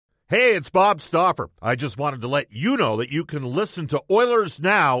Hey, it's Bob Stauffer. I just wanted to let you know that you can listen to Oilers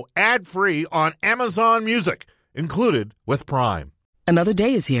Now ad-free on Amazon Music, included with Prime. Another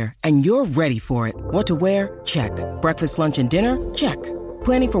day is here, and you're ready for it. What to wear? Check. Breakfast, lunch, and dinner? Check.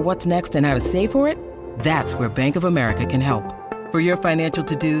 Planning for what's next and how to save for it? That's where Bank of America can help. For your financial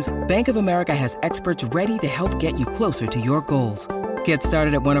to-dos, Bank of America has experts ready to help get you closer to your goals. Get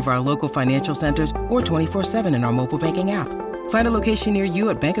started at one of our local financial centers or 24/7 in our mobile banking app. Find a location near you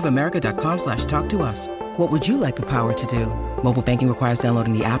at bankofamerica.com/talktous. What would you like the power to do? Mobile banking requires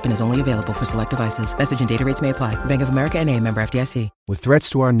downloading the app and is only available for select devices. Message and data rates may apply. Bank of America N.A., member FDIC. With threats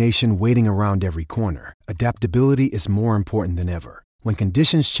to our nation waiting around every corner, adaptability is more important than ever. When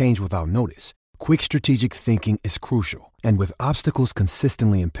conditions change without notice, quick strategic thinking is crucial. And with obstacles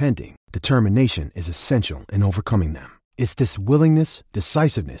consistently impending, determination is essential in overcoming them. It's this willingness,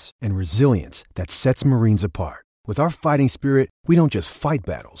 decisiveness, and resilience that sets Marines apart. With our fighting spirit, we don't just fight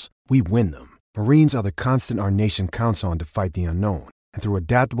battles, we win them. Marines are the constant our nation counts on to fight the unknown. And through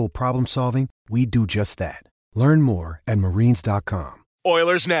adaptable problem solving, we do just that. Learn more at marines.com.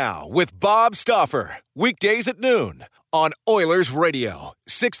 Oilers Now with Bob Stauffer. Weekdays at noon on Oilers Radio,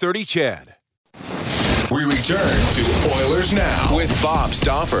 630 CHED. We return to Oilers Now with Bob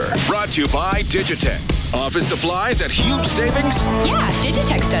Stauffer. Brought to you by Digitex. Office supplies at huge savings? Yeah,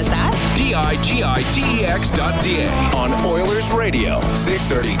 Digitex does that. Digitex.ca on Oilers Radio,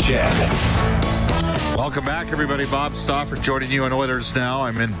 630 CHED. Welcome back, everybody. Bob Stauffer joining you on Oilers Now.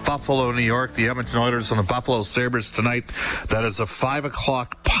 I'm in Buffalo, New York. The Edmonton Oilers on the Buffalo Sabres tonight. That is a 5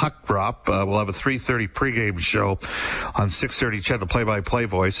 o'clock puck drop. We'll have a 3:30 pregame show on 630 CHED, the play-by-play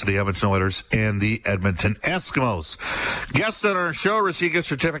voice of the Edmonton Oilers and the Edmonton Eskimos. Guests on our show receive gift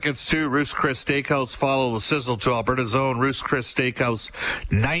certificates to Ruth's Chris Steakhouse. Follow the sizzle to Alberta's own Ruth's Chris Steakhouse,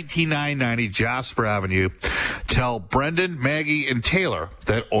 9990 Jasper Avenue. Tell Brendan, Maggie, and Taylor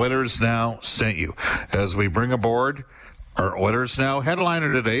that Oilers Now sent you. As we bring aboard our Oilers Now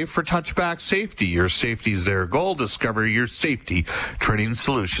headliner today for Touchback Safety. Your safety is their goal. Discover your safety training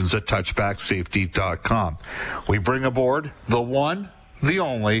solutions at touchbacksafety.com. We bring aboard the one, the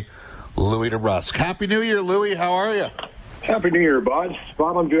only, Louis DeBrusk. Happy New Year, Louis. How are you? Happy New Year, Bob.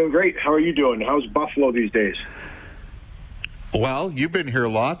 Bob, I'm doing great. How are you doing? How's Buffalo these days? Well, you've been here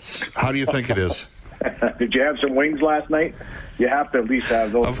lots. How do you think it is? Did you have some wings last night? You have to at least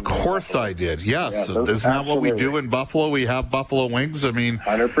have those. Of course I did, yes. Yeah, isn't that what we do in Buffalo? We have buffalo wings. I mean,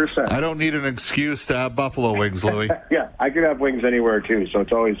 100%. I don't need an excuse to have buffalo wings, Louis. Yeah, I could have wings anywhere, too. So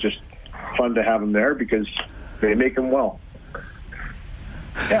it's always just fun to have them there because they make them well.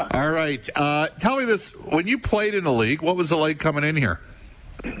 Yeah. All right. Tell me this. When you played in the league, what was it like coming in here?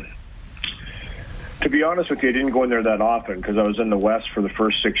 To be honest with you, I didn't go in there that often because I was in the West for the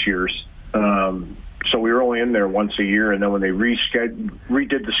first 6 years. So we were only in there once a year, and then when they redid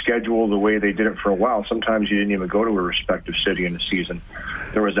the schedule the way they did it for a while, sometimes you didn't even go to a respective city in the season.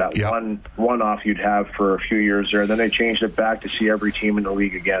 There was that one-off you'd have for a few years there, and then they changed it back to see every team in the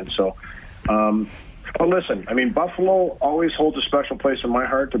league again. So, but listen, I mean, Buffalo always holds a special place in my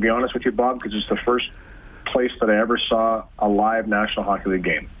heart, to be honest with you, Bob, because it's the first place that I ever saw a live National Hockey League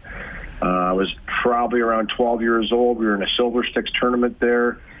game. I was probably around 12 years old. We were in a Silver Sticks tournament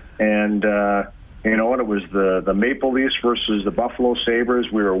there, and you know, and it was the Maple Leafs versus the Buffalo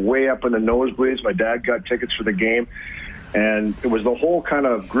Sabres. We were way up in the nosebleeds. My dad got tickets for the game, and it was the whole kind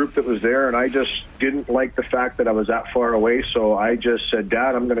of group that was there, and I just didn't like the fact that I was that far away, so I just said,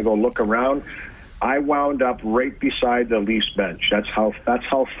 Dad, I'm going to go look around. I wound up right beside the Leafs bench. That's how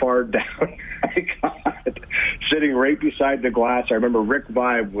far down I got, sitting right beside the glass. I remember Rick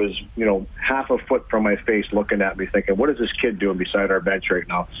Vibe was, you know, half a foot from my face looking at me thinking, what is this kid doing beside our bench right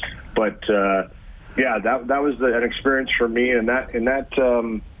now? But, yeah, that was an experience for me. And in that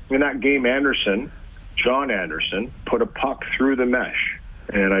game, John Anderson, put a puck through the mesh.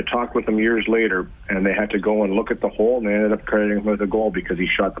 And I talked with him years later, and they had to go and look at the hole, and they ended up crediting him with a goal because he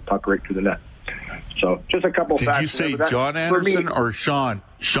shot the puck right through the net. So just a couple facts. Did you say John Anderson or Sean?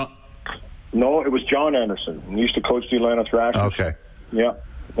 No, it was John Anderson. He used to coach the Atlanta Thrashers. Okay. Yep.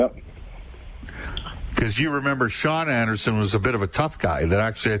 Because you remember Sean Anderson was a bit of a tough guy that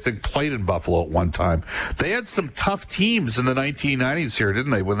actually, I think, played in Buffalo at one time. They had some tough teams in the 1990s here,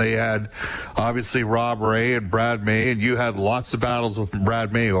 didn't they? When they had, obviously, Rob Ray and Brad May, and you had lots of battles with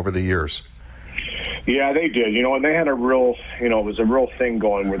Brad May over the years. Yeah, they did. You know, and they had a real, you know, it was a real thing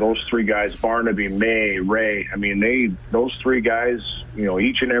going where those three guys, Barnaby, May, Ray, I mean, those three guys, you know,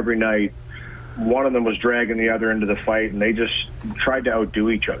 each and every night, one of them was dragging the other into the fight, and they just tried to outdo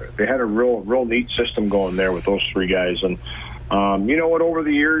each other. They had a real neat system going there with those three guys. And You know what, over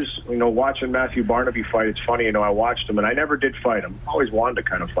the years, watching Matthew Barnaby fight, it's funny, I watched him, and I never did fight him. I always wanted to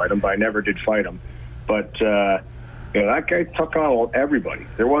kind of fight him, but I never did fight him. But, that guy took on everybody.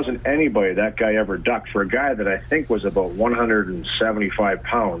 There wasn't anybody that guy ever ducked for a guy that I think was about 175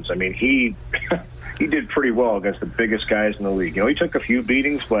 pounds. I mean, he did pretty well against the biggest guys in the league. He took a few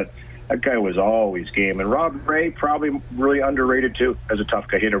beatings, but that guy was always game. And Rob Ray, probably really underrated, too, as a tough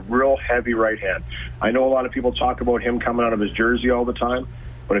guy. He had a real heavy right hand. I know a lot of people talk about him coming out of his jersey all the time,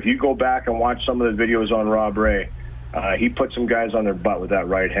 but if you go back and watch some of the videos on Rob Ray, he put some guys on their butt with that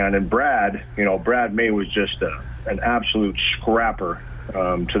right hand. And Brad May was just an absolute scrapper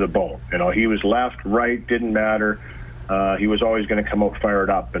to the bone. He was left, right, didn't matter. He was always going to come out fired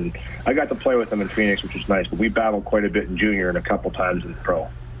up. And I got to play with him in Phoenix, which was nice. But we battled quite a bit in junior and a couple times in pro.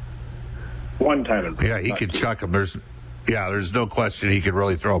 One time in pro. Yeah, he could chuck him. There's no question he could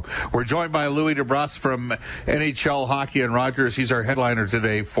really throw him. We're joined by Louis DeBrusk from NHL Hockey and Rogers. He's our headliner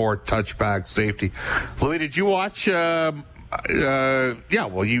today for Touchback Safety. Louis, did you watch... you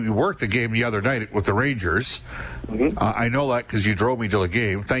worked the game the other night with the Rangers. Mm-hmm. I know that because you drove me to the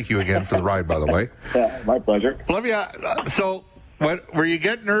game. Thank you again for the ride, by the way. Yeah, my pleasure. Let me. So, were you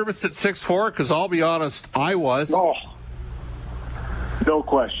getting nervous at 6-4? Because I'll be honest, I was. No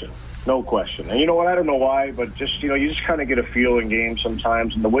question. And you know what? I don't know why, but just you just kind of get a feel in games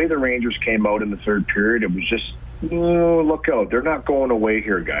sometimes. And the way the Rangers came out in the third period, it was just. Look out. They're not going away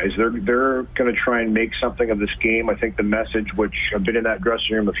here, guys. They're going to try and make something of this game. I think the message, which I've been in that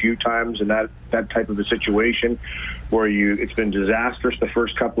dressing room a few times in that type of a situation where it's been disastrous the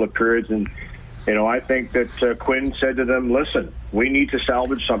first couple of periods. And, I think that Quinn said to them, listen, we need to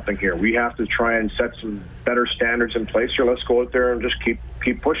salvage something here. We have to try and set some better standards in place here. Let's go out there and just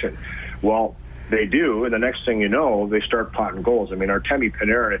keep pushing. Well, they do, and the next thing you know, they start potting goals. I mean, Artemi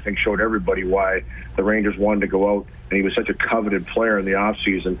Panarin, I think, showed everybody why the Rangers wanted to go out, and he was such a coveted player in the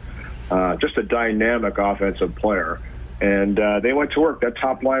offseason, just a dynamic offensive player. And they went to work. That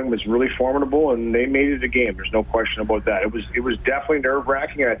top line was really formidable, and they made it a game. There's no question about that. It was definitely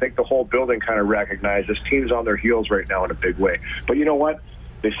nerve-wracking, and I think the whole building kind of recognized this team's on their heels right now in a big way. But you know what?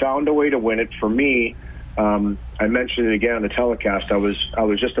 They found a way to win it. For me, I mentioned it again on the telecast. I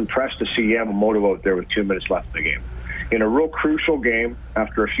was just impressed to see Yamamoto out there with 2 minutes left in the game. In a real crucial game,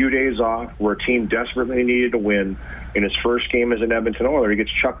 after a few days off, where a team desperately needed to win, in his first game as an Edmonton Oiler, he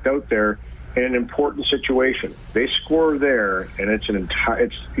gets chucked out there in an important situation. They score there, and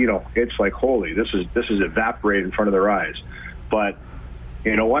it's like, holy, this is evaporated in front of their eyes. But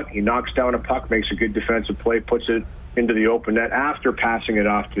you know what? He knocks down a puck, makes a good defensive play, puts it into the open net after passing it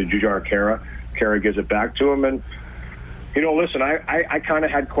off to Jujhar Khaira. Khaira gives it back to him, and listen, I kind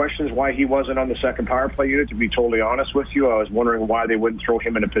of had questions why he wasn't on the second power play unit, to be totally honest with you. I was wondering why they wouldn't throw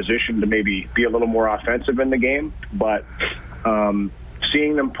him in a position to maybe be a little more offensive in the game, but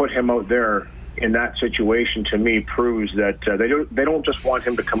seeing them put him out there in that situation, to me, proves that they don't just want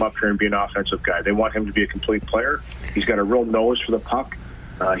him to come up here and be an offensive guy. They want him to be a complete player. He's got a real nose for the puck.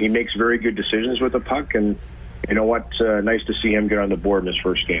 He makes very good decisions with the puck, and you know what? Nice to see him get on the board in his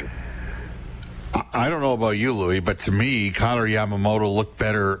first game. I don't know about you, Louis, but to me, Connor Yamamoto looked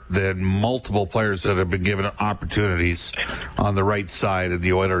better than multiple players that have been given opportunities on the right side of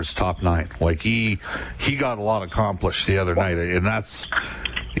the Oilers' top nine. Like, he got a lot accomplished the other night, and that's,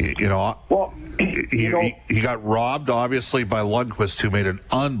 he got robbed, obviously, by Lundqvist, who made an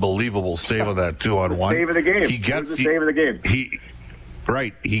unbelievable save on that 2-on-1. Save of the game. Save of the game.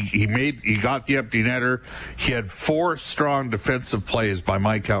 Right. He got the empty netter. He had 4 strong defensive plays by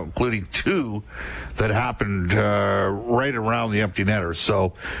my count, including 2 that happened right around the empty netter.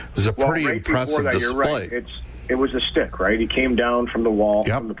 So it was a pretty impressive display. Right. It was a stick, right? He came down from the wall,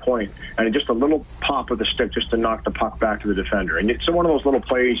 from the point, and just a little pop of the stick just to knock the puck back to the defender. And it's one of those little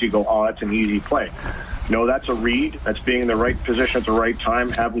plays you go, oh, that's an easy play. No, that's a read. That's being in the right position at the right time,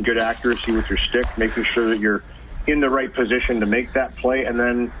 having good accuracy with your stick, making sure that you're in the right position to make that play, and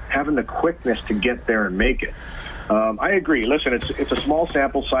then having the quickness to get there and make it. I agree. Listen, it's a small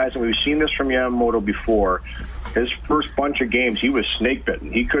sample size, and we've seen this from Yamamoto before. His first bunch of games, he was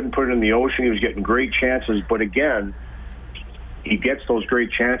snake-bitten. He couldn't put it in the ocean. He was getting great chances, but again, he gets those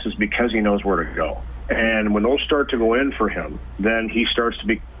great chances because he knows where to go. And when those start to go in for him, then he starts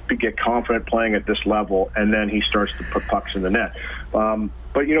to get confident playing at this level, and then he starts to put pucks in the net.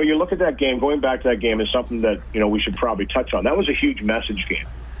 But, you look at that game, going back to that game, is something that, we should probably touch on. That was a huge message game.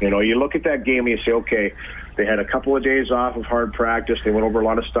 You look at that game and you say, okay, they had a couple of days off of hard practice. They went over a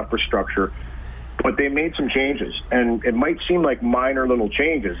lot of stuff for structure. But they made some changes. And it might seem like minor little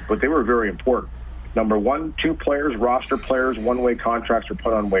changes, but they were very important. Number one, 2 players, roster players, one-way contracts were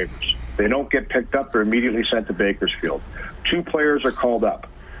put on waivers. They don't get picked up. They're immediately sent to Bakersfield. 2 players are called up.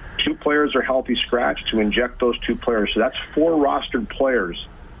 2 players are healthy scratch to inject those 2 players. So that's 4 rostered players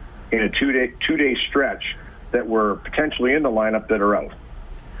in a two-day stretch that were potentially in the lineup that are out.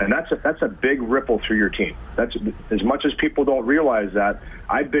 And that's a big ripple through your team. That's, as much as people don't realize that,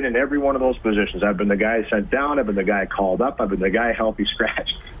 I've been in every one of those positions. I've been the guy sent down. I've been the guy called up. I've been the guy healthy scratch.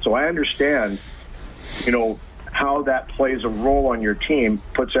 So I understand, how that plays a role on your team,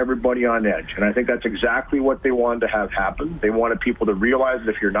 puts everybody on edge. And I think that's exactly what they wanted to have happen. They wanted people to realize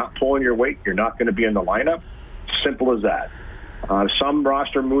that if you're not pulling your weight, you're not going to be in the lineup. Simple as that. Some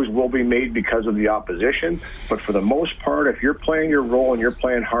roster moves will be made because of the opposition, but for the most part, if you're playing your role and you're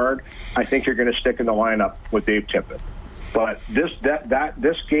playing hard, I think you're going to stick in the lineup with Dave Tippett. But this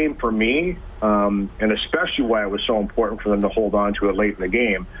game for me, and especially why it was so important for them to hold on to it late in the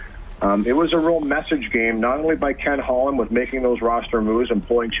game, it was a real message game, not only by Ken Holland with making those roster moves and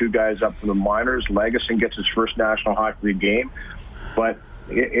pulling 2 guys up from the minors. Lagesson gets his first National Hockey League game, but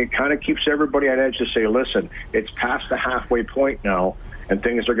it kind of keeps everybody on edge to say, listen, it's past the halfway point now, and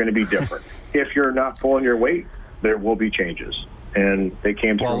things are going to be different. If you're not pulling your weight, there will be changes. And they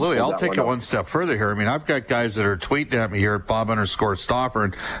came through. Well, Louis, I'll take it one step further here. I mean, I've got guys that are tweeting at me here at Bob_Stauffer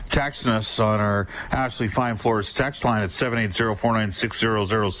and texting us on our Ashley Fine Floors text line at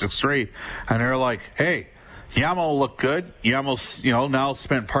 780-496-0063. And they're like, hey, Yamo looked good. Yamo's, now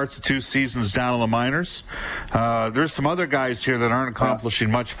spent parts of 2 seasons down in the minors. There's some other guys here that aren't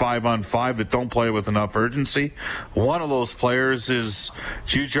accomplishing much 5-on-5 that don't play with enough urgency. One of those players is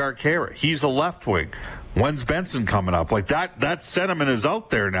Jujhar Khaira. He's a left wing. When's Benson coming up? Like that sentiment is out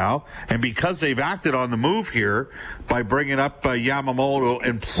there now. And because they've acted on the move here by bringing up Yamamoto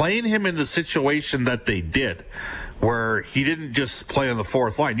and playing him in the situation that they did, where he didn't just play on the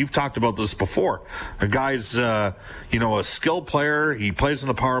 4th line. You've talked about this before. A guy's, a skilled player. He plays in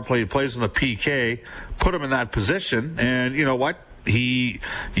the power play. He plays in the PK. Put him in that position. And you know what? You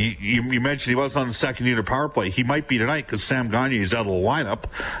mentioned he was on the second unit power play. He might be tonight because Sam Gagner is out of the lineup.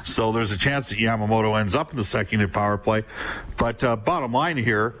 So there's a chance that Yamamoto ends up in the second unit power play. But bottom line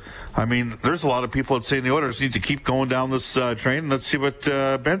here, I mean, there's a lot of people that say the Oilers need to keep going down this train. And let's see what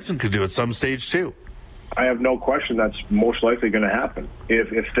Benson could do at some stage too. I have no question that's most likely going to happen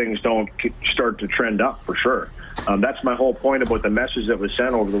if things don't start to trend up, for sure. That's my whole point about the message that was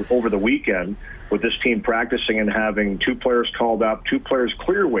sent over the weekend with this team practicing and having 2 players called up, 2 players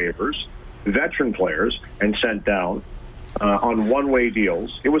clear waivers, veteran players, and sent down on one-way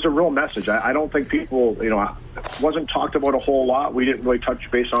deals. It was a real message. I don't think people, it wasn't talked about a whole lot. We didn't really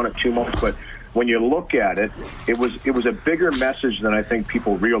touch base on it too much, but when you look at it, it was a bigger message than I think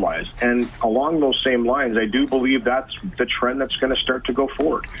people realize. And along those same lines, I do believe that's the trend that's going to start to go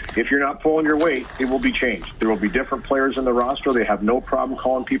forward. If you're not pulling your weight, it will be changed. There will be different players in the roster. They have no problem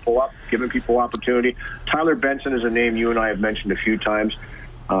calling people up, giving people opportunity. Tyler Benson is a name you and I have mentioned a few times.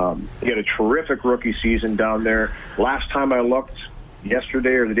 He had a terrific rookie season down there. Last time I looked,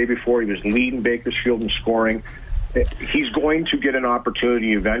 yesterday or the day before, he was leading Bakersfield in scoring. He's going to get an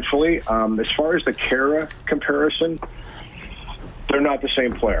opportunity eventually. As far as the Khaira comparison, they're not the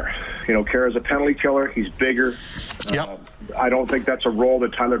same player. Khaira's a penalty killer. He's bigger. Yep. I don't think that's a role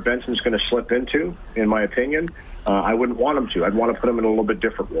that Tyler Benson's going to slip into, in my opinion. I wouldn't want him to. I'd want to put him in a little bit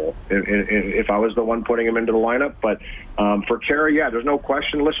different role if I was the one putting him into the lineup. But for Khaira, there's no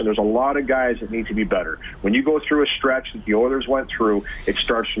question. Listen, there's a lot of guys that need to be better. When you go through a stretch that the Oilers went through, it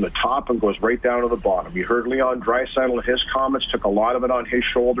starts from the top and goes right down to the bottom. You heard Leon Draisaitl and his comments, took a lot of it on his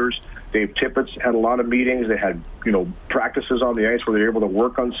shoulders. Dave Tippett's had a lot of meetings. They had, practices on the ice where they were able to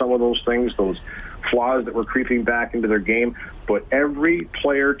work on some of those things, those flaws that were creeping back into their game. But every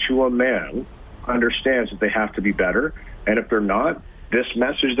player to a man understands that they have to be better, and if they're not, this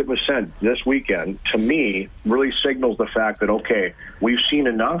message that was sent this weekend to me really signals the fact that, okay, we've seen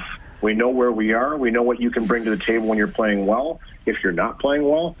enough, we know where we are, we know what you can bring to the table when you're playing well. If you're not playing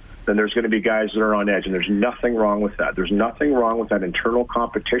well, then there's going to be guys that are on edge, and there's nothing wrong with that. There's nothing wrong with that internal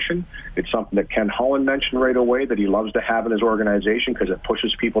competition. It's something that Ken Holland mentioned right away that he loves to have in his organization because it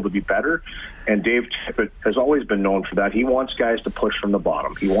pushes people to be better, and Dave Tippett has always been known for that. He wants guys to push from the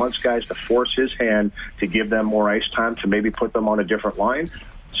bottom. He wants guys to force his hand to give them more ice time, to maybe put them on a different line.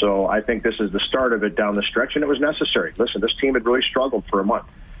 So I think this is the start of it down the stretch, and it was necessary. Listen, this team had really struggled for a month.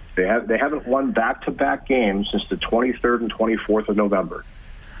 They haven't won back-to-back games since the 23rd and 24th of November.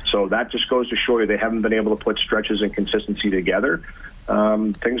 So that just goes to show you they haven't been able to put stretches and consistency together.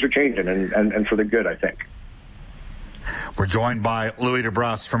 Things are changing, and for the good, I think. We're joined by Louis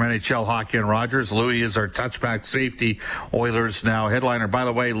DeBrusk from NHL Hockey and Rogers. Louis is our touchback safety. Oilers Now headliner. By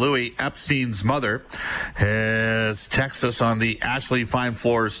the way, Louis Epstein's mother has texted us on the Ashley Fine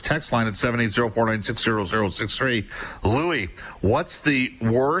Floors text line at 780-496-0063. Louis, what's the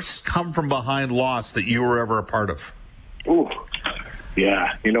worst come-from-behind loss that you were ever a part of? Ooh,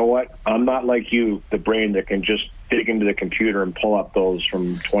 yeah. You know what? I'm not like you, the brain that can just dig into the computer and pull up those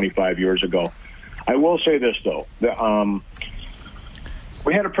from 25 years ago. I will say this, though.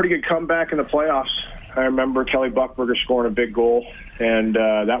 We had a pretty good comeback in the playoffs. I remember Kelly Buchberger scoring a big goal, and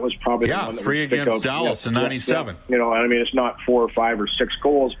that was probably the one that 3 against Dallas in 97. Yeah. You know, I mean, it's not 4 or 5 or 6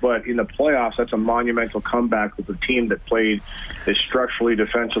 goals, but in the playoffs, that's a monumental comeback with a team that played as structurally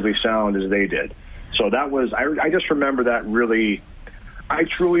defensively sound as they did. So that was, I just remember that really. I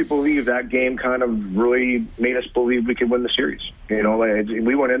truly believe that game kind of really made us believe we could win the series. You know,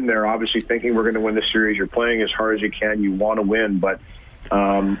 we went in there obviously thinking we're going to win the series. You're playing as hard as you can. You want to win, but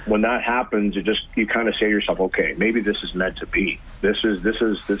when that happens, you kind of say to yourself, okay, maybe this is meant to be. This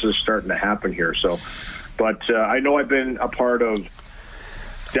is starting to happen here. So, but I know I've been a part of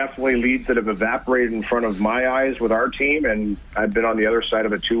definitely leads that have evaporated in front of my eyes with our team, and I've been on the other side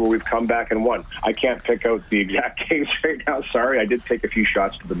of it too, where we've come back and won. I can't pick out the exact games right now. Sorry, I did take a few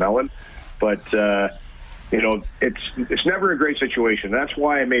shots to the melon, but you know, it's never a great situation. That's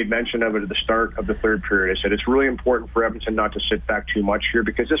why I made mention of it at the start of the third period. I said it's really important for Edmonton not to sit back too much here,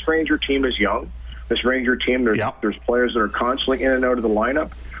 because this Ranger team is young. This Ranger team, there's players that are constantly in and out of the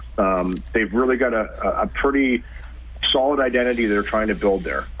lineup. They've really got a pretty solid identity they're trying to build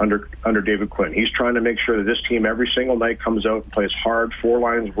there under David Quinn. He's trying to make sure that this team every single night comes out and plays hard, 4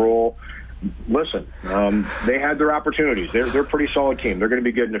 lines roll. Listen, they had their opportunities. They're a pretty solid team. They're going to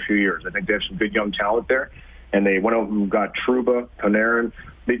be good in a few years. I think they have some good young talent there, and they went out and got Trouba, Panarin.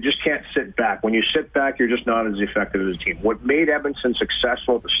 They just can't sit back. When you sit back, you're just not as effective as a team. What made Edmonton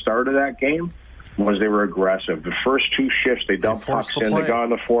successful at the start of that game was they were aggressive. The first 2 shifts, they dumped pucks in. They got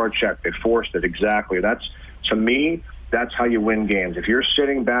on the forecheck. They forced it. Exactly. To me, that's how you win games. If you're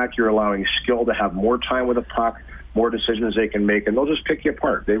sitting back, you're allowing skill to have more time with the puck, more decisions they can make, and they'll just pick you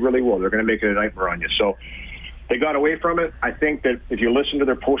apart. They really will. They're going to make it a nightmare on you. So they got away from it. I think that if you listen to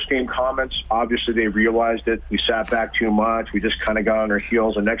their post-game comments, obviously they realized it. We sat back too much. We just kind of got on our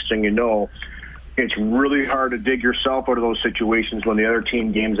heels, and next thing you know, it's really hard to dig yourself out of those situations when the other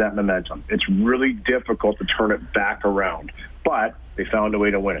team gains that momentum. It's really difficult to turn it back around. But they found a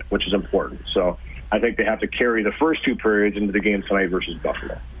way to win it, which is important. So I think they have to carry the first 2 periods into the game tonight versus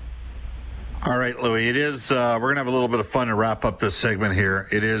Buffalo. All right, Louis, it is, we're going to have a little bit of fun to wrap up this segment here.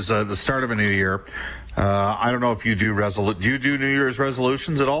 It is the start of a new year. I don't know if you do you do New Year's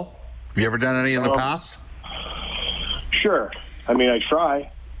resolutions at all? Have you ever done any in the past? Sure. I mean, I try.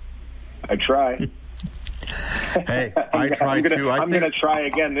 Hey, I try too. I'm going to try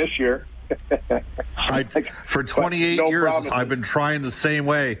again this year. For 28 years, promises. I've been trying the same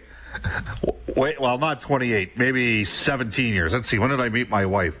way. Wait, well, not 28, maybe 17 years. Let's see. When did I meet my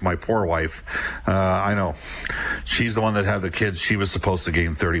wife, my poor wife? I know. She's the one that had the kids. She was supposed to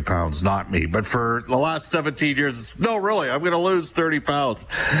gain 30 pounds, not me. But for the last 17 years, no, really, I'm going to lose 30 pounds.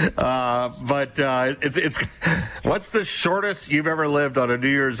 It's what's the shortest you've ever lived on a New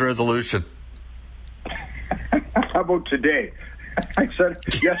Year's resolution? How about today?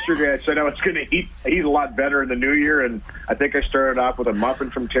 Yesterday I was going to eat a lot better in the new year, and I think I started off with a muffin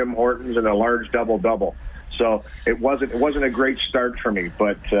from Tim Hortons and a large double-double. So it wasn't a great start for me,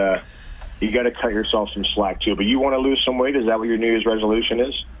 but you got to cut yourself some slack too. But you want to lose some weight? Is that what your New Year's resolution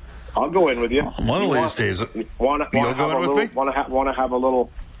is? I'll go in with you. One of these days. Want to have a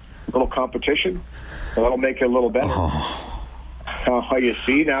little competition? That'll make it a little better. Oh, you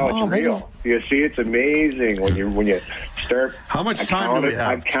see, now it's real. You see, it's amazing when you start. How much time do we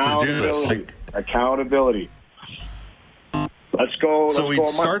have to do this? Accountability. Let's go. So we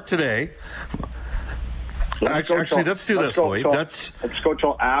start today. Actually, let's do this, Lloyd. Let's go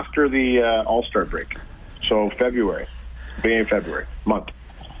till after the All-Star break. So February, beginning of February month.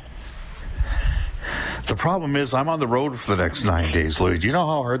 The problem is I'm on the road for the next 9 days, Lloyd. Do you know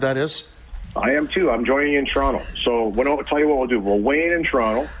how hard that is? I am too. I'm joining you in Toronto. So I'll tell you what we'll do. We'll weigh in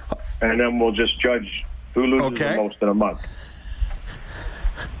Toronto, and then we'll just judge who loses the most in a month.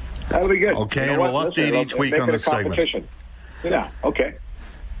 That'll be good. Okay, you know we'll update each week on the segment. Yeah, okay.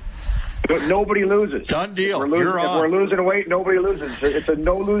 But nobody loses. Done deal. If we're losing weight, nobody loses. It's a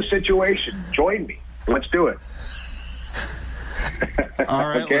no-lose situation. Join me. Let's do it. All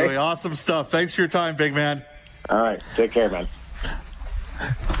right, okay? Louis. Awesome stuff. Thanks for your time, big man. All right. Take care, man.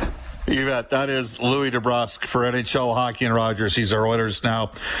 You bet. That is Louis DeBrusk for NHL Hockey and Rogers. He's our Oilers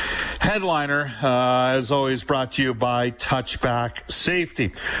Now headliner, as always, brought to you by Touchback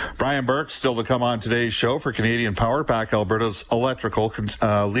Safety. Brian Burke still to come on today's show for Canadian Power Pack, Alberta's electrical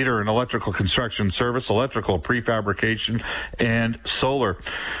leader in electrical construction service, electrical prefabrication, and solar.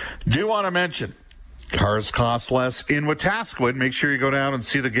 Do want to mention, cars cost less in Wetaskiwin. Make sure you go down and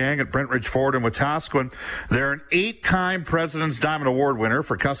see the gang at Brentridge Ford in Wetaskiwin. They're an 8-time President's Diamond Award winner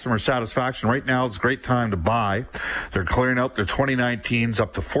for customer satisfaction. Right now, it's a great time to buy. They're clearing out their 2019s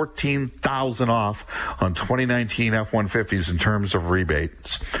up to $14,000 off on 2019 F-150s in terms of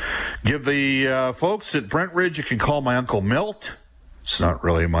rebates. Give the folks at Brentridge, you can call my Uncle Milt. It's not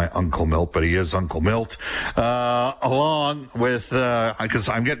really my Uncle Milt, but he is Uncle Milt. Along with, because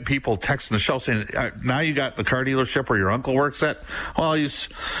I'm getting people texting the show saying, now you got the car dealership where your uncle works at? Well, he's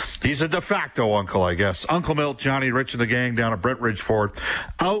a de facto uncle, I guess. Uncle Milt, Johnny Rich and the gang down at Brentridge Ford.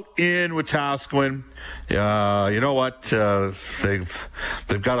 Out in Wetaskiwin. You know what? They've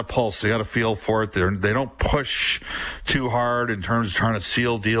got a pulse. They got a feel for it. They don't push too hard in terms of trying to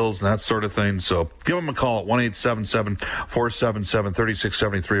seal deals and that sort of thing. So give them a call at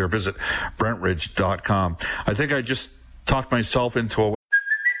 1-877-477-3673 or visit Brentridge.com. I think I just talked myself into a...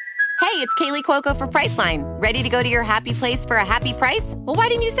 Hey, it's Kaylee Cuoco for Priceline. Ready to go to your happy place for a happy price? Well, why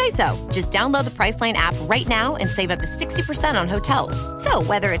didn't you say so? Just download the Priceline app right now and save up to 60% on hotels. So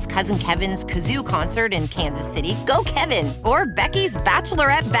whether it's Cousin Kevin's Kazoo Concert in Kansas City, go Kevin, or Becky's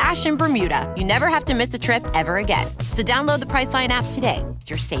Bachelorette Bash in Bermuda, you never have to miss a trip ever again. So download the Priceline app today.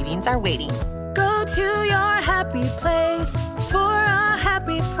 Your savings are waiting. Go to your happy place for a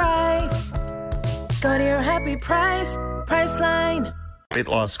happy price. Go to your happy price, Priceline. Weight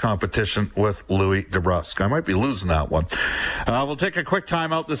loss competition with Louis DeBrusk. I might be losing that one. We'll take a quick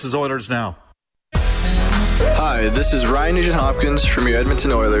timeout. This is Oilers Now. Hi, this is Ryan Nugent-Hopkins from your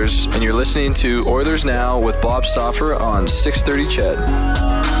Edmonton Oilers, and you're listening to Oilers Now with Bob Stauffer on 630 CHED.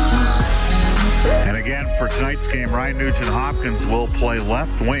 And again, for tonight's game, Ryan Nugent-Hopkins will play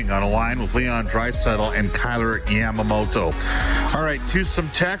left wing on a line with Leon Draisaitl and Kyler Yamamoto. All right, to some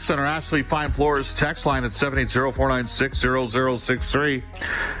text on our Ashley Fine Floors text line at 780-496-0063.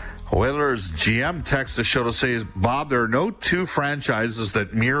 Oilers GM texts the show to say, Bob, there are no two franchises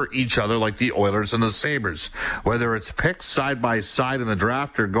that mirror each other like the Oilers and the Sabres. Whether it's picked side by side in the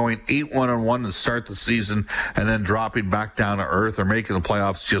draft or going 8-1-1 to start the season and then dropping back down to earth or making the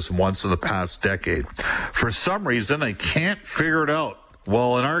playoffs just once in the past decade. For some reason, they can't figure it out.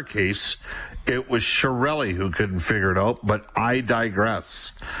 Well, in our case, it was Chiarelli who couldn't figure it out, but I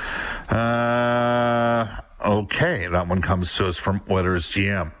digress. Okay, that one comes to us from Oilers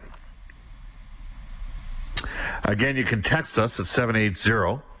GM. Again, you can text us at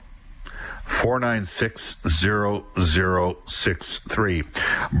 780-496-0063.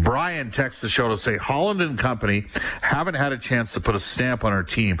 Brian texts the show to say, Holland and company haven't had a chance to put a stamp on our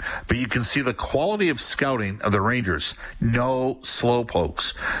team, but you can see the quality of scouting of the Rangers. No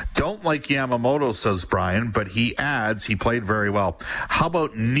slowpokes. Don't like Yamamoto, says Brian, but he adds he played very well. How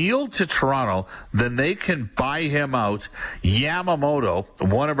about Neil to Toronto? Then they can buy him out. Yamamoto,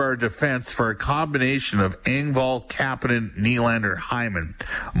 one of our defense, for a combination of Engvall, Kapanen, Nylander, Hyman.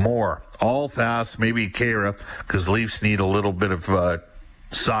 More. All fast, maybe Kara, because Leafs need a little bit of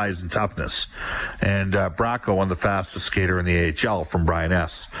size and toughness. And Bracco won the fastest skater in the AHL from Brian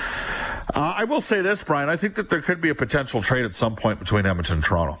S. I will say this, Brian. I think that there could be a potential trade at some point between Edmonton and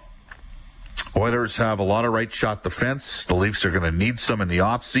Toronto. Oilers have a lot of right shot defense. The Leafs are going to need some in the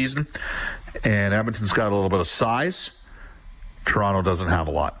off season. And Edmonton's got a little bit of size. Toronto doesn't have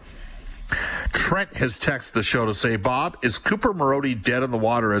a lot. Trent has texted the show to say, Bob, is Cooper Marody dead in the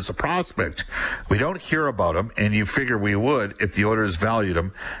water as a prospect? We don't hear about him, and you figure we would if the Oilers valued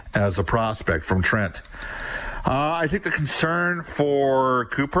him as a prospect. From Trent. I think the concern for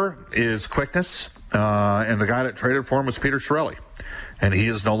Cooper is quickness, and the guy that traded for him was Peter Chiarelli, and he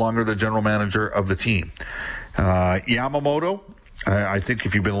is no longer the general manager of the team. Yamamoto, I think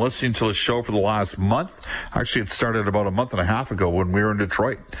if you've been listening to the show for the last month, actually it started about a month and a half ago when we were in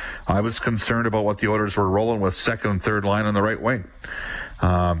Detroit, I was concerned about what the Oilers were rolling with second and third line on the right wing.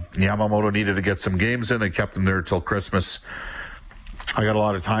 Yamamoto needed to get some games in. They kept him there till Christmas. I got a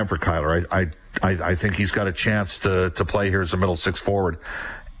lot of time for Kyler. I think he's got a chance to play here as a middle six forward.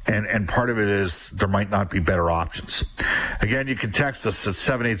 And part of it is there might not be better options. Again, you can text us at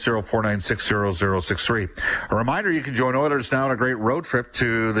 780-496-0063. A reminder, you can join Oilers now on a great road trip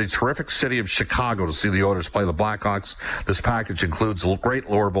to the terrific city of Chicago to see the Oilers play the Blackhawks. This package includes great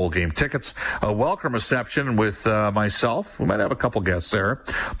Lower Bowl game tickets, a welcome reception with myself. We might have a couple guests there,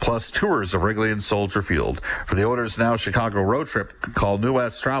 plus tours of Wrigley and Soldier Field. For the Oilers Now Chicago road trip, call New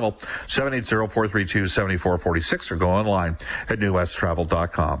West Travel, 780-432-7446, or go online at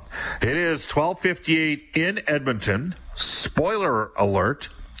newwesttravel.com. It is 12:58 in Edmonton. Spoiler alert.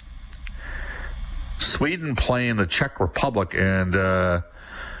 Sweden playing the Czech Republic, and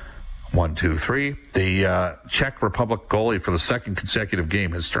 1, 2, 3. The Czech Republic goalie for the second consecutive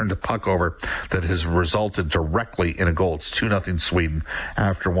game has turned a puck over that has resulted directly in a goal. It's 2-0 Sweden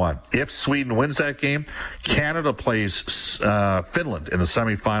after one. If Sweden wins that game, Canada plays Finland in the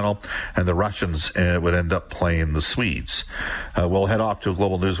semifinal, and the Russians would end up playing the Swedes. We'll head off to a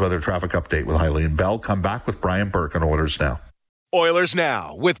global news weather traffic update with Eileen Bell. Come back with Brian Burke on Oilers Now. Oilers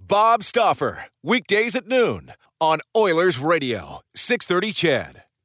Now with Bob Stauffer. Weekdays at noon on Oilers Radio, 630 CHED.